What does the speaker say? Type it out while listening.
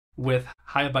with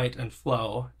HighByte and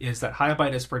Flow is that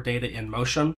HighByte is for data in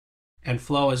motion, and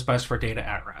Flow is best for data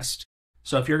at rest.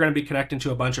 So if you're going to be connecting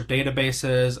to a bunch of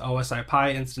databases, OSI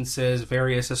Pi instances,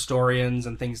 various historians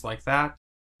and things like that,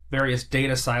 various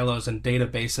data silos and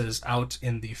databases out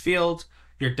in the field,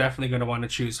 you're definitely going to want to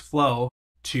choose Flow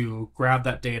to grab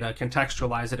that data,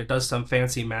 contextualize it. It does some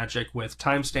fancy magic with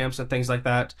timestamps and things like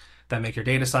that make your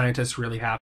data scientists really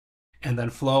happy. And then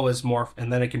Flow is more,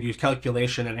 and then it can use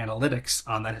calculation and analytics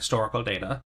on that historical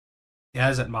data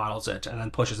as it models it and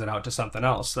then pushes it out to something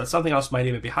else. So that something else might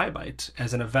even be HighByte.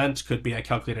 As an event could be a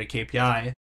calculated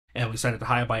KPI, and we send it to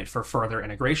HighByte for further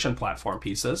integration platform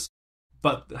pieces.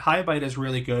 But HighByte is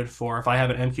really good for if I have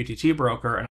an MQTT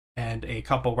broker and a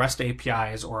couple REST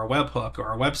APIs or a webhook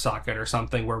or a WebSocket or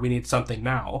something where we need something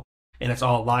now, and it's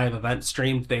all live event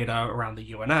streamed data around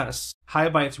the UNS.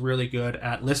 HighByte's really good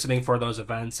at listening for those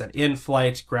events and in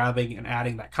flight grabbing and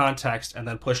adding that context and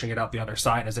then pushing it out the other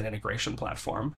side as an integration platform.